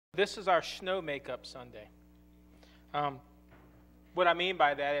this is our snow makeup Sunday. What I mean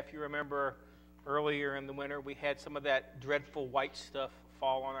by that, if you remember earlier in the winter, we had some of that dreadful white stuff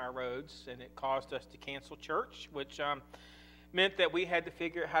fall on our roads, and it caused us to cancel church, which meant that we had to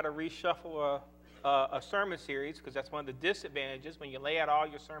figure out how to reshuffle a sermon series, because that's one of the disadvantages when you lay out all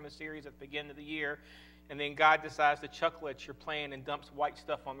your sermon series at the beginning of the year, and then God decides to chuckle at your plan and dumps white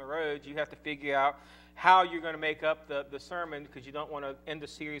stuff on the roads. You have to figure out how you're going to make up the sermon, because you don't want to end the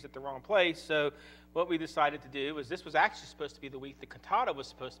series at the wrong place. So what we decided to do was, this was actually supposed to be the week the cantata was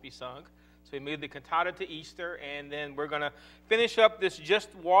supposed to be sung. So we moved the cantata to Easter, and then we're going to finish up this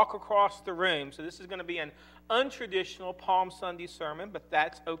Just Walk Across the Room. So this is going to be an untraditional Palm Sunday sermon, but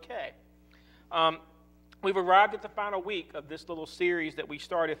that's okay. We've arrived at the final week of this little series that we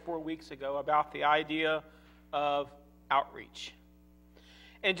started 4 weeks ago about the idea of outreach.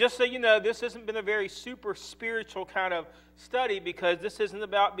 And just so you know, this hasn't been a very super spiritual kind of study, because this isn't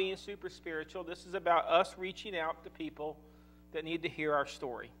about being super spiritual. This is about us reaching out to people that need to hear our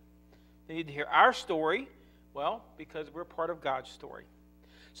story. They need to hear our story, well, because we're part of God's story.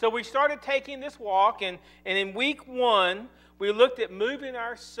 So we started taking this walk, and in week 1, we looked at moving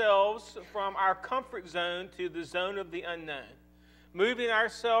ourselves from our comfort zone to the zone of the unknown. Moving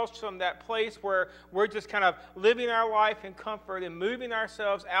ourselves from that place where we're just kind of living our life in comfort, and moving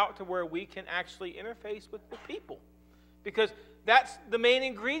ourselves out to where we can actually interface with the people. Because that's the main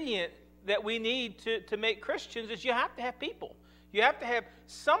ingredient that we need to make Christians, is you have to have people. You have to have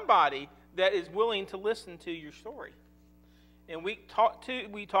somebody that is willing to listen to your story. And we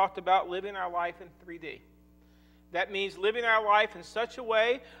talked about living our life in 3D. That means living our life in such a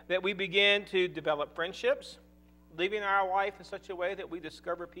way that we begin to develop friendships, living our life in such a way that we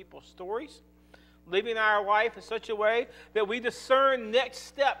discover people's stories, living our life in such a way that we discern next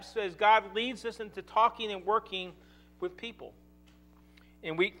steps as God leads us into talking and working with people.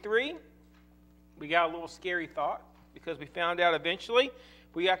 In week 3, we got a little scary thought, because we found out eventually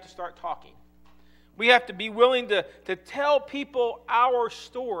we have to start talking. We have to be willing to tell people our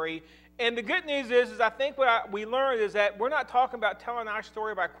story. And the good news is I think what we learned is that we're not talking about telling our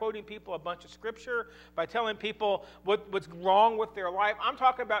story by quoting people a bunch of scripture, by telling people what's wrong with their life. I'm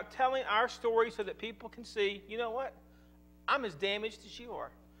talking about telling our story so that people can see, you know what? I'm as damaged as you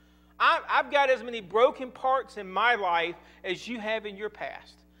are. I've got as many broken parts in my life as you have in your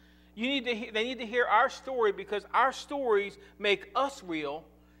past. They need to hear our story, because our stories make us real,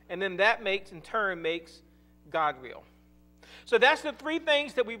 and then that in turn makes God real. So that's the 3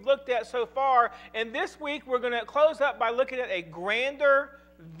 things that we've looked at so far. And this week we're going to close up by looking at a grander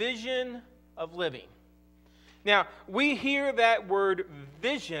vision of living. Now, we hear that word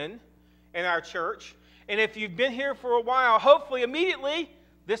vision in our church. And if you've been here for a while, hopefully immediately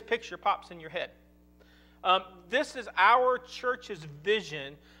this picture pops in your head. This is our church's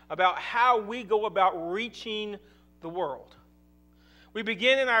vision about how we go about reaching the world. We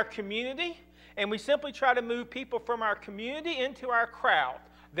begin in our community, and we simply try to move people from our community into our crowd.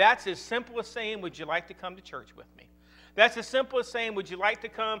 That's as simple as saying, would you like to come to church with me? That's as simple as saying, would you like to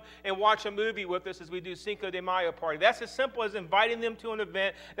come and watch a movie with us as we do Cinco de Mayo party? That's as simple as inviting them to an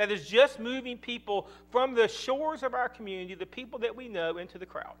event that is just moving people from the shores of our community, the people that we know, into the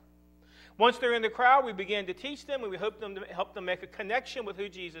crowd. Once they're in the crowd, we begin to teach them, and we hope to help them make a connection with who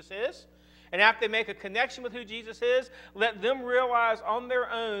Jesus is. And after they make a connection with who Jesus is, let them realize on their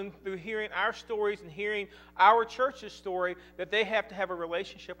own, through hearing our stories and hearing our church's story, that they have to have a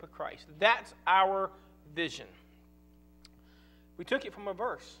relationship with Christ. That's our vision. We took it from a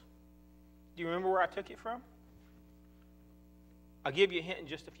verse. Do you remember where I took it from? I'll give you a hint in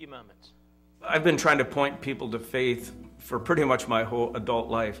just a few moments. I've been trying to point people to faith for pretty much my whole adult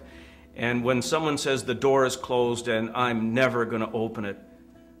life. And when someone says the door is closed and I'm never going to open it,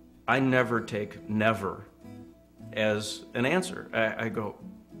 I never take never as an answer. I go,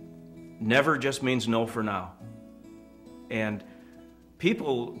 never just means no for now. And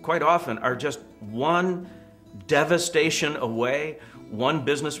people quite often are just one devastation away, one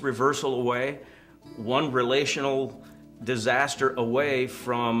business reversal away, one relational disaster away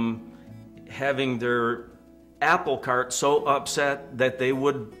from having their apple cart so upset that they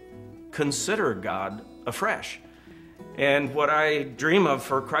would consider God afresh. And what I dream of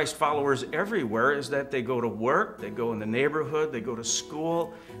for Christ followers everywhere is that they go to work, they go in the neighborhood, they go to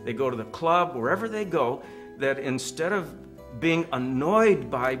school, they go to the club, wherever they go, that instead of being annoyed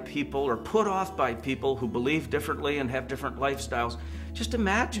by people or put off by people who believe differently and have different lifestyles, just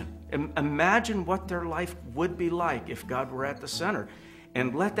imagine what their life would be like if God were at the center.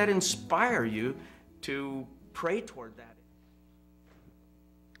 And let that inspire you to pray toward that.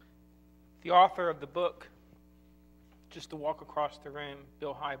 The author of the book just to walk across the room,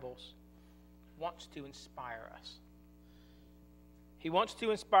 Bill Hybels wants to inspire us. He wants to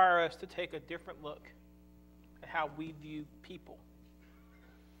inspire us to take a different look at how we view people.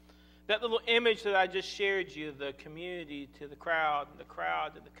 That little image that I just shared you, the community to the crowd to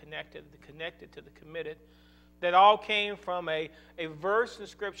the connected to the committed, that all came from a verse in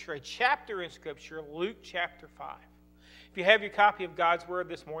Scripture, a chapter in Scripture, Luke chapter 5. If you have your copy of God's Word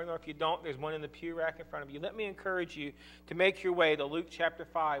this morning, or if you don't, there's one in the pew rack in front of you. Let me encourage you to make your way to Luke chapter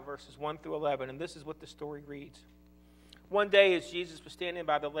 5, verses 1 through 11, and this is what the story reads. One day, as Jesus was standing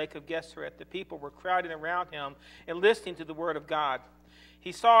by the lake of Gennesaret, the people were crowding around him and listening to the word of God.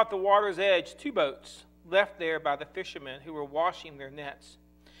 He saw at the water's edge 2 boats left there by the fishermen who were washing their nets.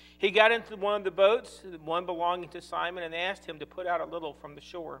 He got into one of the boats, the one belonging to Simon, and asked him to put out a little from the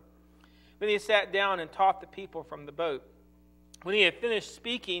shore. Then he sat down and taught the people from the boat. When he had finished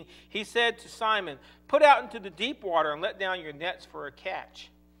speaking, he said to Simon, "Put out into the deep water and let down your nets for a catch."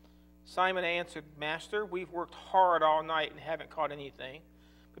 Simon answered, "Master, we've worked hard all night and haven't caught anything.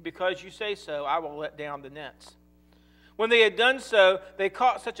 But because you say so, I will let down the nets." When they had done so, they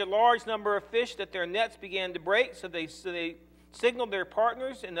caught such a large number of fish that their nets began to break, so they signaled their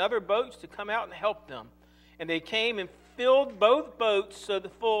partners in other boats to come out and help them. And they came and filled both boats so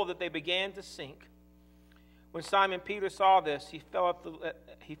full that they began to sink. When Simon Peter saw this, he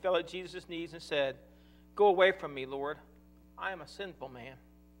fell at Jesus' knees and said, "Go away from me, Lord. I am a sinful man."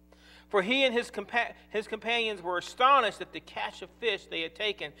 For he and his companions were astonished at the catch of fish they had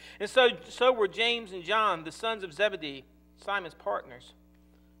taken. And so were James and John, the sons of Zebedee, Simon's partners.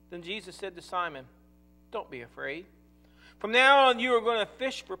 Then Jesus said to Simon, "Don't be afraid. From now on you are going to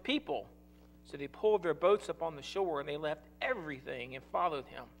fish for people." So they pulled their boats up on the shore, and they left everything and followed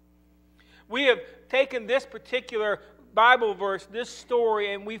him. We have taken this particular Bible verse, this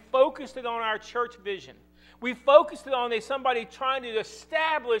story, and we focused it on our church vision. We focused it on somebody trying to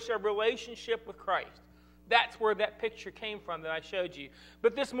establish a relationship with Christ. That's where that picture came from that I showed you.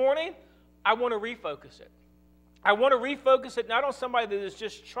 But this morning, I want to refocus it. I want to refocus it not on somebody that is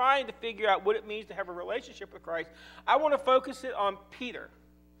just trying to figure out what it means to have a relationship with Christ. I want to focus it on Peter.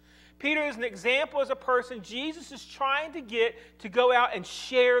 Peter is an example as a person Jesus is trying to get to go out and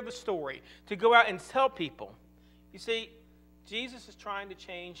share the story, to go out and tell people. You see, Jesus is trying to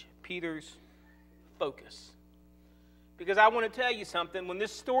change Peter's focus. Because I want to tell you something, when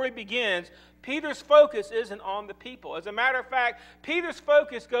this story begins, Peter's focus isn't on the people. As a matter of fact, Peter's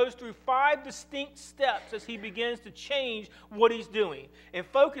focus goes through 5 distinct steps as he begins to change what he's doing. And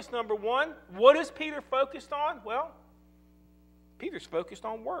focus number 1, what is Peter focused on? Well, Peter's focused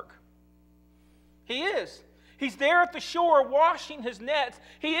on work. He is. He's there at the shore washing his nets.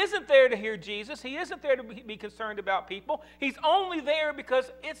 He isn't there to hear Jesus. He isn't there to be concerned about people. He's only there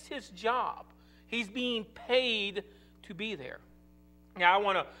because it's his job. He's being paid to be there. Now, I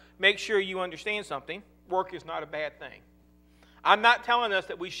want to make sure you understand something. Work is not a bad thing. I'm not telling us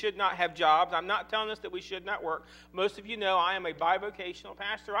that we should not have jobs. I'm not telling us that we should not work. Most of you know I am a bivocational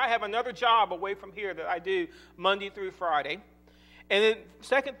pastor. I have another job away from here that I do Monday through Friday. And in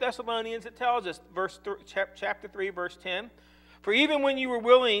 2 Thessalonians, it tells us, chapter 3, verse 10, For even when we were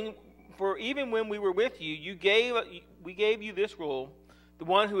with you, we gave you this rule: the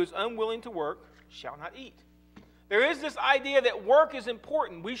one who is unwilling to work shall not eat. There is this idea that work is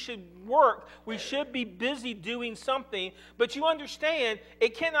important. We should work. We should be busy doing something. But you understand,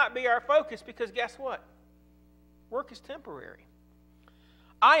 it cannot be our focus, because guess what? Work is temporary.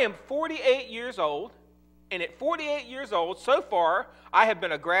 I am 48 years old. And at 48 years old, so far, I have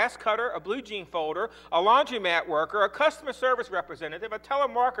been a grass cutter, a blue jean folder, a laundromat worker, a customer service representative, a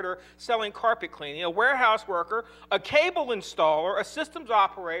telemarketer selling carpet cleaning, a warehouse worker, a cable installer, a systems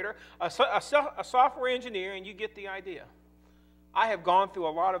operator, a software engineer, and you get the idea. I have gone through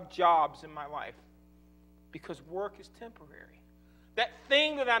a lot of jobs in my life because work is temporary. That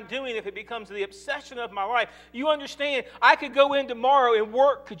thing that I'm doing, if it becomes the obsession of my life, you understand, I could go in tomorrow and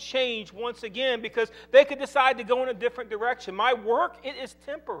work could change once again because they could decide to go in a different direction. My work, it is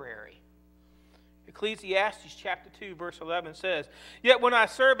temporary. Ecclesiastes chapter 2, verse 11 says, Yet when I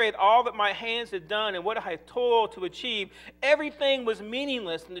surveyed all that my hands had done and what I had toiled to achieve, everything was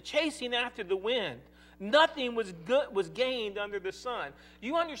meaningless and the chasing after the wind. Nothing was gained under the sun.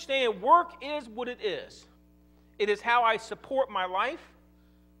 You understand, work is what it is. It is how I support my life,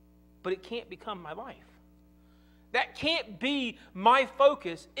 but it can't become my life. That can't be my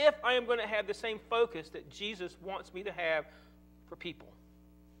focus if I am going to have the same focus that Jesus wants me to have for people.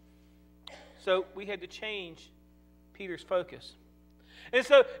 So we had to change Peter's focus. And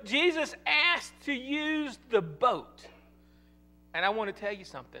so Jesus asked to use the boat. And I want to tell you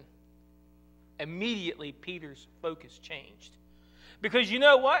something. immediately Peter's focus changed. Because you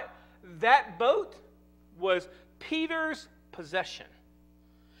know what? That boat was Peter's possession.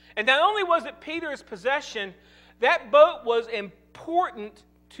 And not only was it Peter's possession, that boat was important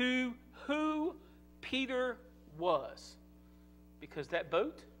to who Peter was. Because that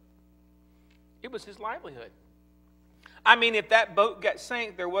boat, it was his livelihood. I mean, if that boat got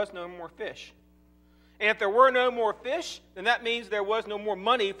sank, there was no more fish. And if there were no more fish, then that means there was no more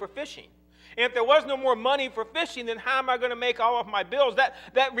money for fishing. And if there was no more money for fishing, then how am I going to make all of my bills?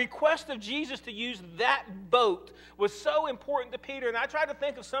 That request of Jesus to use that boat was so important to Peter. And I tried to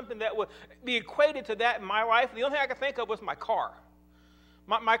think of something that would be equated to that in my life. The only thing I could think of was my car.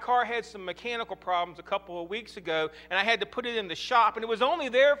 My car had some mechanical problems a couple of weeks ago, and I had to put it in the shop. And it was only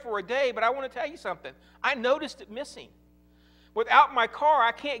there for a day, but I want to tell you something. I noticed it missing. Without my car,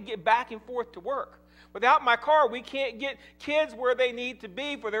 I can't get back and forth to work. Without my car, we can't get kids where they need to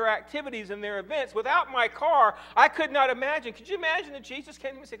be for their activities and their events. Without my car, I could not imagine. Could you imagine if Jesus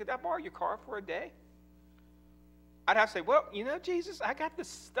came to me and said, could I borrow your car for a day? I'd have to say, well, you know, Jesus, I got this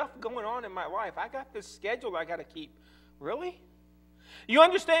stuff going on in my life. I got this schedule I got to keep. Really? You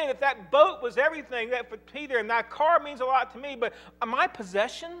understand that that boat was everything that for Peter, and that car means a lot to me, but my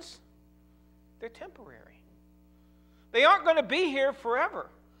possessions, they're temporary. They aren't going to be here forever.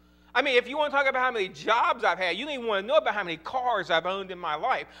 I mean, if you want to talk about how many jobs I've had, you don't even want to know about how many cars I've owned in my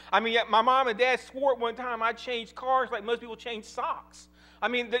life. I mean, my mom and dad swore at one time I changed cars like most people change socks. I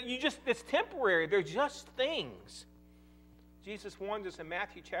mean, it's temporary. They're just things. Jesus warns us in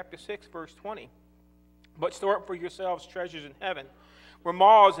Matthew chapter 6, verse 20. But store up for yourselves treasures in heaven, where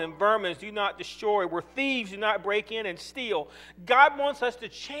moths and vermin do not destroy, where thieves do not break in and steal. God wants us to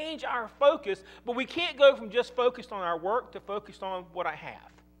change our focus, but we can't go from just focused on our work to focused on what I have.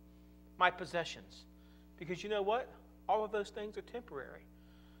 My possessions. Because you know what? All of those things are temporary.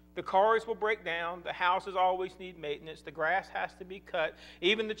 The cars will break down. The houses always need maintenance. The grass has to be cut.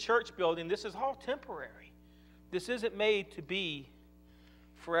 Even the church building, this is all temporary. This isn't made to be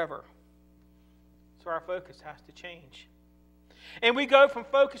forever. So our focus has to change. And we go from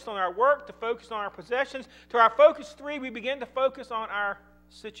focused on our work to focused on our possessions to our focus 3, we begin to focus on our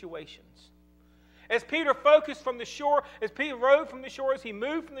situations. As Peter focused from the shore, as Peter rode from the shore, as he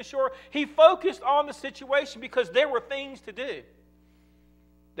moved from the shore, he focused on the situation because there were things to do.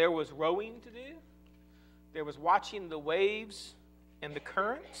 There was rowing to do. There was watching the waves and the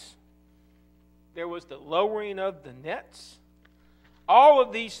currents. There was the lowering of the nets. All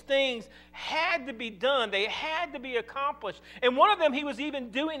of these things had to be done. They had to be accomplished. And one of them, he was even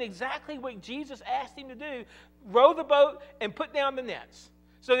doing exactly what Jesus asked him to do, row the boat and put down the nets.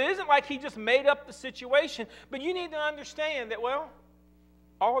 So it isn't like he just made up the situation, but you need to understand that, well,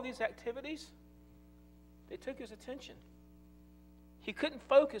 all of these activities, they took his attention. He couldn't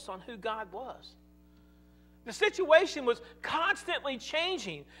focus on who God was. The situation was constantly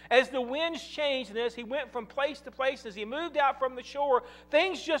changing as the winds changed and as he went from place to place, as he moved out from the shore,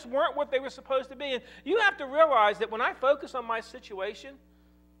 things just weren't what they were supposed to be. And you have to realize that when I focus on my situation,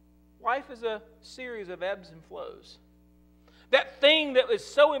 life is a series of ebbs and flows. That thing that is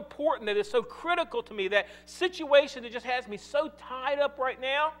so important, that is so critical to me, that situation that just has me so tied up right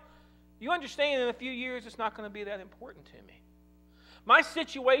now, you understand in a few years it's not going to be that important to me. My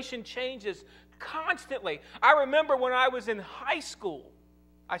situation changes constantly. I remember when I was in high school.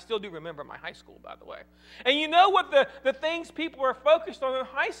 I still do remember my high school, by the way. And you know what the things people are focused on in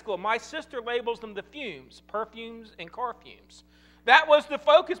high school? My sister labels them the fumes, perfumes and car fumes. That was the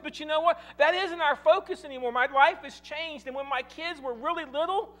focus, but you know what? That isn't our focus anymore. My life has changed, and when my kids were really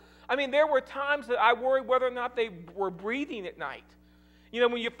little, I mean, there were times that I worried whether or not they were breathing at night. You know,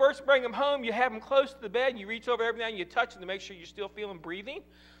 when you first bring them home, you have them close to the bed, and you reach over every now and you touch them to make sure you're still feeling breathing.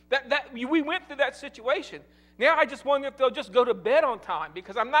 We went through that situation. Now I just wonder if they'll just go to bed on time,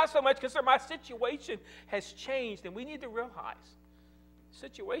 because I'm not so much concerned. My situation has changed, and we need to realize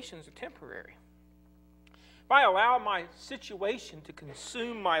situations are temporary. If I allow my situation to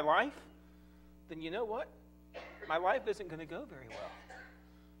consume my life, then you know what? My life isn't going to go very well,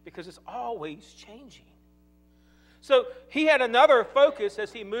 because it's always changing. So he had another focus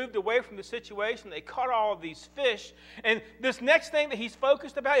as he moved away from the situation. They caught all of these fish, and this next thing that he's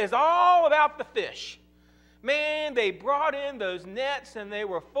focused about is all about the fish. Man, they brought in those nets, and they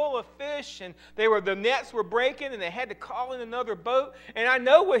were full of fish, and the nets were breaking, and they had to call in another boat. And I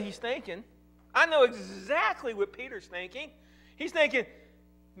know what he's thinking. I know exactly what Peter's thinking. He's thinking,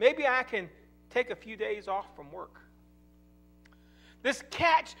 maybe I can take a few days off from work. This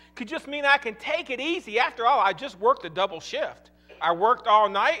catch could just mean I can take it easy. After all, I just worked a double shift. I worked all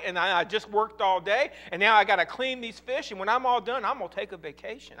night, and I just worked all day, and now I got to clean these fish, and when I'm all done, I'm going to take a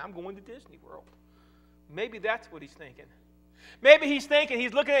vacation. I'm going to Disney World. Maybe that's what he's thinking. Maybe he's thinking,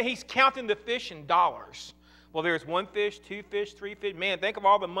 he's counting the fish in dollars. Well, there's 1 fish, 2 fish, 3 fish. Man, think of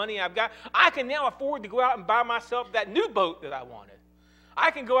all the money I've got. I can now afford to go out and buy myself that new boat that I wanted. I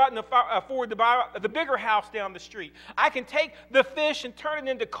can go out and afford to buy the bigger house down the street. I can take the fish and turn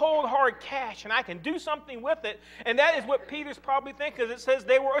it into cold, hard cash, and I can do something with it. And that is what Peter's probably thinking, because it says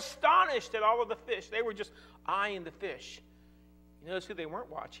they were astonished at all of the fish. They were just eyeing the fish. You notice who they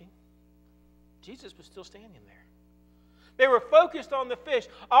weren't watching? Jesus was still standing there. They were focused on the fish.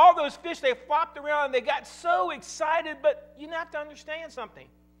 All those fish, they flopped around and they got so excited, but you have to understand something.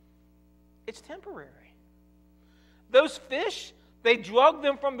 It's temporary. Those fish, they drug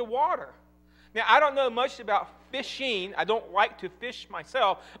them from the water. Now, I don't know much about fishing. I don't like to fish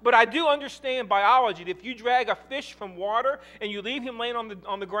myself, but I do understand biology. If you drag a fish from water and you leave him laying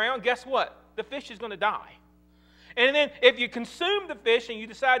on the ground, guess what? The fish is going to die. And then if you consume the fish and you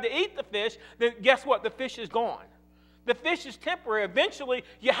decide to eat the fish, then guess what? The fish is gone. The fish is temporary. Eventually,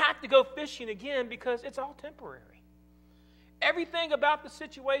 you have to go fishing again because it's all temporary. Everything about the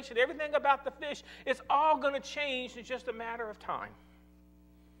situation, everything about the fish, it's all going to change in just a matter of time.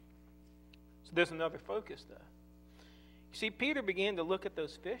 So there's another focus, though. You see, Peter began to look at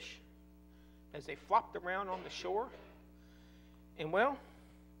those fish as they flopped around on the shore. And, well,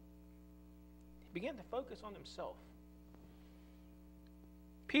 he began to focus on himself.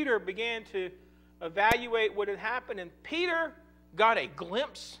 Peter began to evaluate what had happened, and Peter got a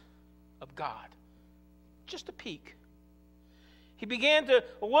glimpse of God. Just a peek. He began to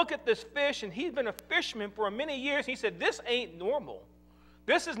look at this fish, and he'd been a fisherman for many years. He said, this ain't normal.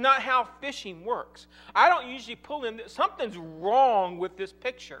 This is not how fishing works. I don't usually pull in. Something's wrong with this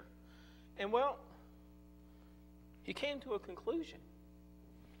picture. And, well, he came to a conclusion.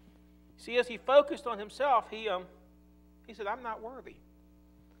 See, as he focused on himself, he said, I'm not worthy.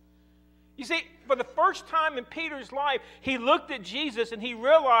 You see, for the first time in Peter's life, he looked at Jesus and he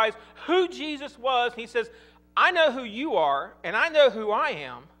realized who Jesus was. And he says, I know who you are, and I know who I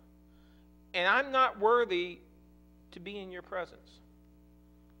am, and I'm not worthy to be in your presence.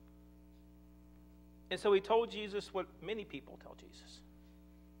 And so he told Jesus what many people tell Jesus.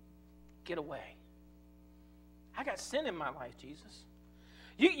 Get away. I got sin in my life, Jesus.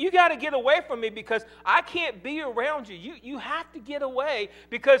 You got to get away from me because I can't be around you. You have to get away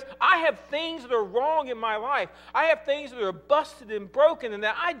because I have things that are wrong in my life. I have things that are busted and broken and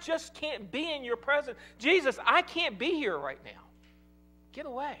that I just can't be in your presence. Jesus, I can't be here right now. Get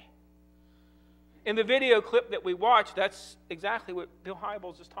away. In the video clip that we watched, that's exactly what Bill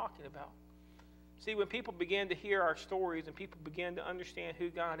Hybels is talking about. See, when people begin to hear our stories and people begin to understand who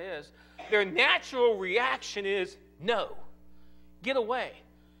God is, their natural reaction is no. Get away.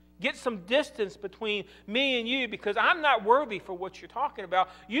 Get some distance between me and you because I'm not worthy for what you're talking about.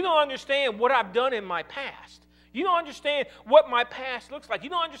 You don't understand what I've done in my past. You don't understand what my past looks like.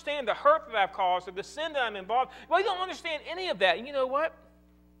 You don't understand the hurt that I've caused or the sin that I'm involved. Well, you don't understand any of that. And you know what?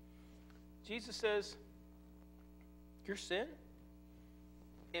 Jesus says, your sin,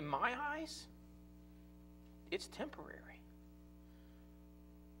 in my eyes, it's temporary.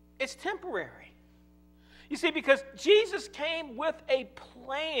 It's temporary. You see, because Jesus came with a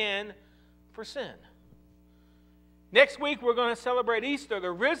plan for sin. Next week, we're going to celebrate Easter,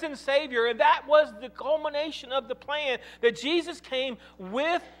 the risen Savior, and that was the culmination of the plan, that Jesus came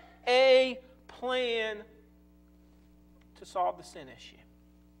with a plan to solve the sin issue.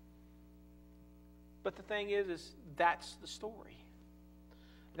 But the thing is that's the story.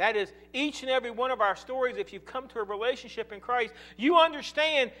 That is, each and every one of our stories, if you've come to a relationship in Christ, you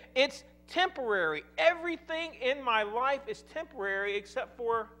understand it's temporary. Everything in my life is temporary except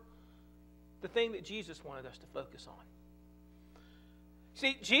for the thing that Jesus wanted us to focus on.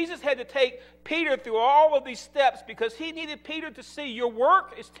 See, Jesus had to take Peter through all of these steps because he needed Peter to see your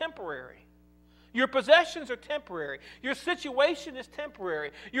work is temporary. Your possessions are temporary. Your situation is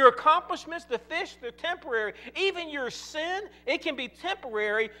temporary. Your accomplishments, the fish, they're temporary. Even your sin, it can be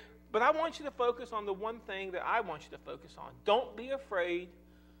temporary, but I want you to focus on the one thing that I want you to focus on. Don't be afraid.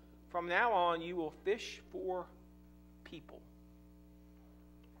 From now on, you will fish for people.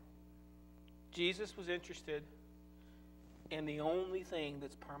 Jesus was interested in the only thing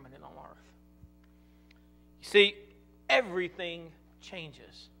that's permanent on earth. You see, everything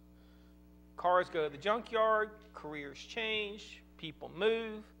changes. Cars go to the junkyard, careers change, people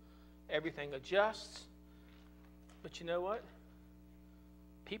move, everything adjusts. But you know what?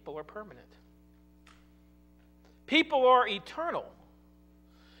 People are permanent. People are eternal.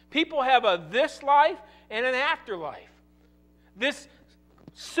 People have a this life and an afterlife. This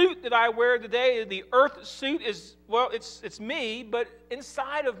suit that I wear today, the earth suit, is, well, it's me, but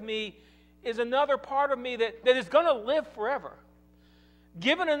inside of me is another part of me that is going to live forever.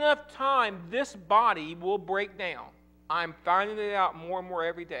 Given enough time, this body will break down. I'm finding it out more and more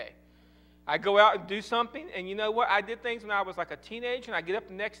every day. I go out and do something, and you know what? I did things when I was like a teenager, and I get up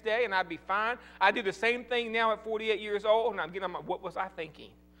the next day, and I'd be fine. I do the same thing now at 48 years old, and I'm getting, what was I thinking?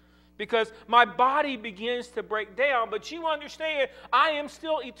 Because my body begins to break down, but you understand, I am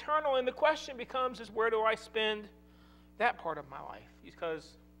still eternal, and the question becomes is where do I spend that part of my life?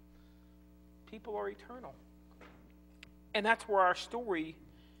 Because people are eternal. And that's where our story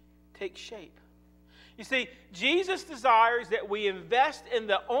takes shape. You see, Jesus desires that we invest in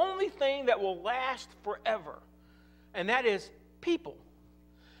the only thing that will last forever, and that is people.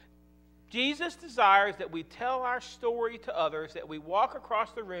 Jesus desires that we tell our story to others, that we walk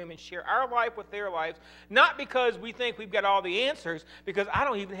across the room and share our life with their lives, not because we think we've got all the answers, because I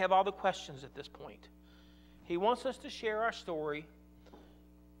don't even have all the questions at this point. He wants us to share our story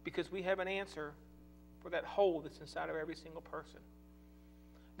because we have an answer for that hole that's inside of every single person.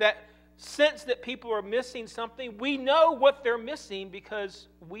 That sense that people are missing something, we know what they're missing because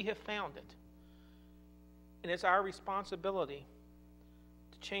we have found it. And it's our responsibility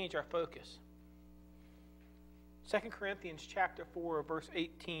to change our focus. 2 Corinthians chapter 4, verse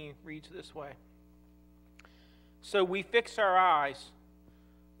 18 reads this way. So we fix our eyes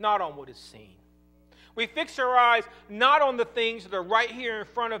not on what is seen. We fix our eyes not on the things that are right here in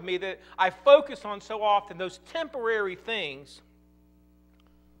front of me that I focus on so often, those temporary things,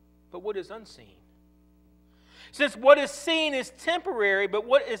 but what is unseen. Since what is seen is temporary, but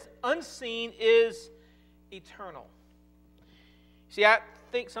what is unseen is eternal. See, I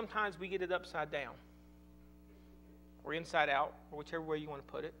think sometimes we get it upside down, or inside out, or whichever way you want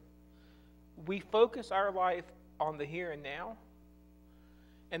to put it. We focus our life on the here and now,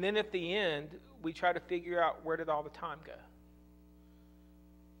 and then at the end, we try to figure out where did all the time go.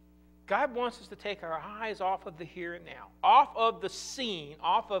 God wants us to take our eyes off of the here and now, off of the scene,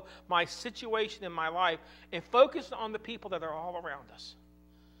 off of my situation in my life, and focus on the people that are all around us.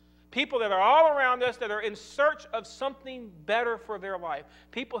 People that are all around us that are in search of something better for their life.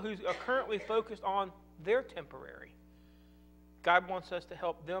 People who are currently focused on their temporary. God wants us to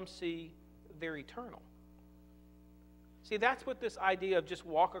help them see their eternal. See, that's what this idea of just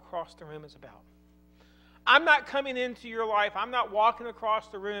walk across the room is about. I'm not coming into your life, I'm not walking across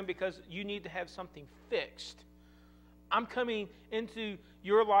the room because you need to have something fixed. I'm coming into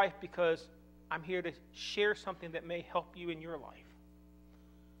your life because I'm here to share something that may help you in your life.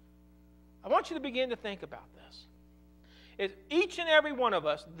 I want you to begin to think about this. If each and every one of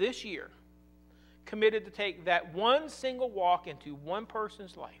us this year committed to take that one single walk into one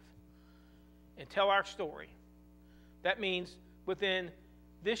person's life and tell our story, that means within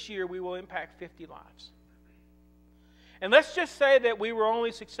this year we will impact 50 lives. And let's just say that we were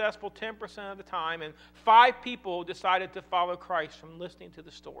only successful 10% of the time and 5 people decided to follow Christ from listening to the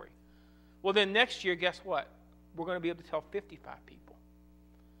story. Well, then next year, guess what? We're going to be able to tell 55 people.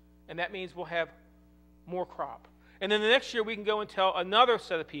 And that means we'll have more crop. And then the next year we can go and tell another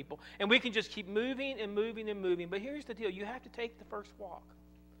set of people. And we can just keep moving and moving and moving. But here's the deal. You have to take the first walk.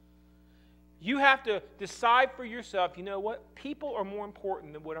 You have to decide for yourself, you know what? People are more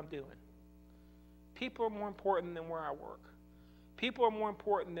important than what I'm doing. People are more important than where I work. People are more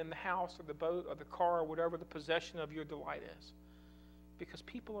important than the house or the boat or the car or whatever the possession of your delight is. Because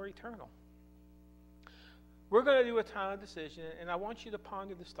people are eternal. We're going to do a time of decision, and I want you to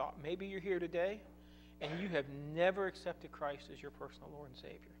ponder this thought. Maybe you're here today, and you have never accepted Christ as your personal Lord and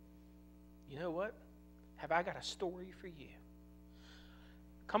Savior. You know what? Have I got a story for you?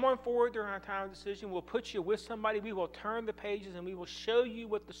 Come on forward during our time of decision. We'll put you with somebody. We will turn the pages and we will show you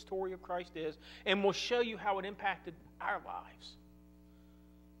what the story of Christ is, and we'll show you how it impacted our lives.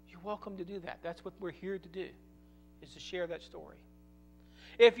 You're welcome to do that. That's what we're here to do, is to share that story.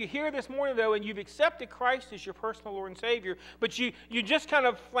 If you're here this morning, though, and you've accepted Christ as your personal Lord and Savior, but you're just kind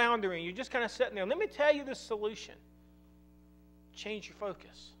of floundering, you're just kind of sitting there, let me tell you the solution. Change your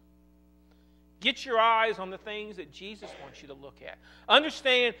focus. Get your eyes on the things that Jesus wants you to look at.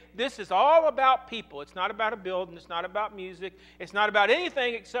 Understand this is all about people. It's not about a building. It's not about music. It's not about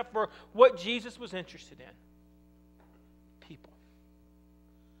anything except for what Jesus was interested in. People.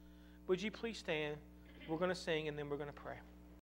 Would you please stand? We're going to sing and then we're going to pray.